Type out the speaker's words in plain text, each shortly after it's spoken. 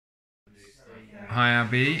Hi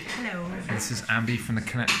Abby. Hello. This is Abby from the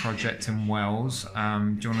Connect project in Wales. Do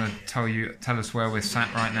you want to tell us where we're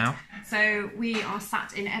sat right now? So we are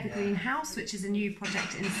sat in Evergreen House, which is a new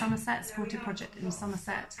project in Somerset, supported project in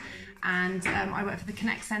Somerset, and I work for the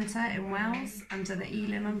Connect Centre in Wales under the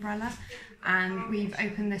Elim umbrella, and we've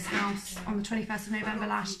opened this house on the 21st of November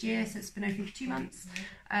last year, so it's been open for 2 months,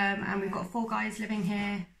 and we've got 4 guys living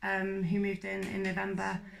here who moved in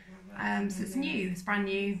November. So it's new, it's brand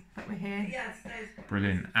new, but we're here.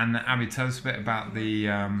 Brilliant. And Abby, tell us a bit about the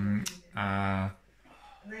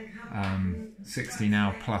 16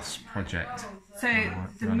 hour plus project. So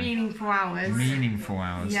the meaningful hours. Meaningful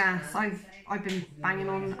hours. Yes, I've been banging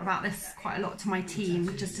on about this quite a lot to my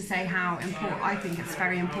team, just to say how important I think it's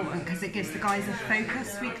very important, because it gives the guys a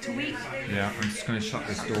focus week to week. Yeah, I'm just going to shut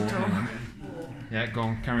this door. Yeah, go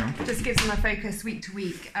on, carry on. Just gives them a focus week to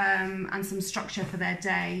week and some structure for their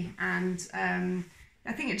day, and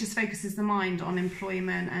I think it just focuses the mind on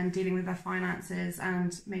employment and dealing with their finances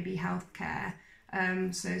and maybe healthcare.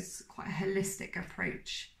 So it's quite a holistic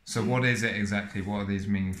approach. So what is it exactly? What are these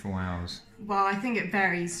meaningful hours? Well, I think it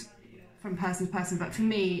varies from person to person, but for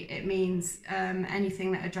me it means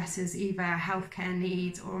anything that addresses either a healthcare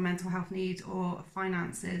need or a mental health need or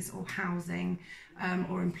finances or housing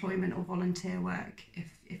or employment or volunteer work,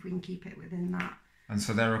 if we can keep it within that. And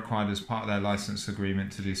so they're required as part of their licence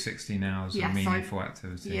agreement to do 16 hours of meaningful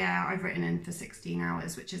activity? Yeah, I've written in for 16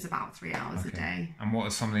 hours, which is about 3 hours a day. And what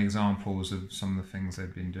are some of the examples of some of the things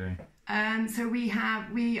they've been doing? So we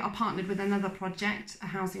are partnered with another project, a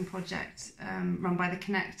housing project run by the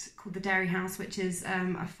Connect called the Dairy House, which is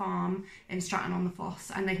a farm in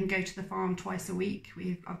Stratton-on-the-Foss, and they can go to the farm twice a week.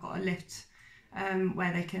 I've got a lift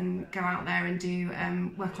where they can go out there and do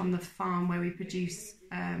work on the farm where we produce,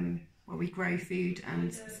 where we grow food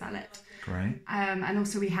and sell it. Great. And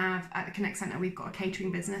also we have at the Connect Centre, we've got a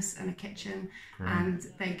catering business and a kitchen. Great. And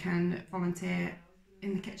they can volunteer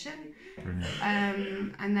in the kitchen. Brilliant.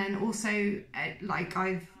 And then also my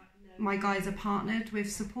guys are partnered with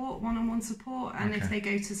support, one-on-one support, and if they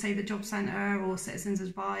go to, say, the job centre or citizens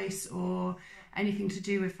advice or anything to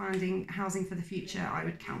do with finding housing for the future, I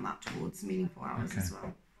would count that towards meaningful hours as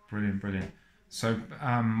well. Brilliant. So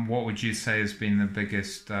what would you say has been the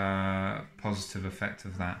biggest positive effect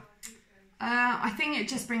of that? I think it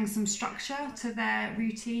just brings some structure to their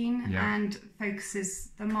routine and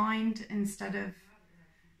focuses the mind instead of,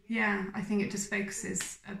 I think it just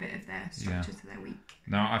focuses a bit of their structure to their week.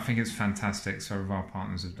 No, I think it's fantastic. Some of our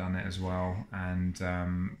partners have done it as well. And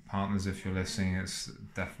partners, if you're listening, it's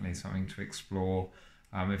definitely something to explore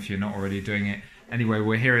if you're not already doing it. Anyway,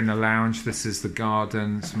 we're here in the lounge. This is the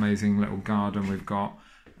garden. It's an amazing little garden we've got.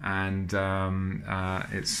 And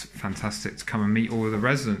it's fantastic to come and meet all of the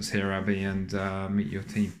residents here, Abby, and meet your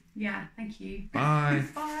team. Yeah, thank you. Bye.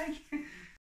 Bye.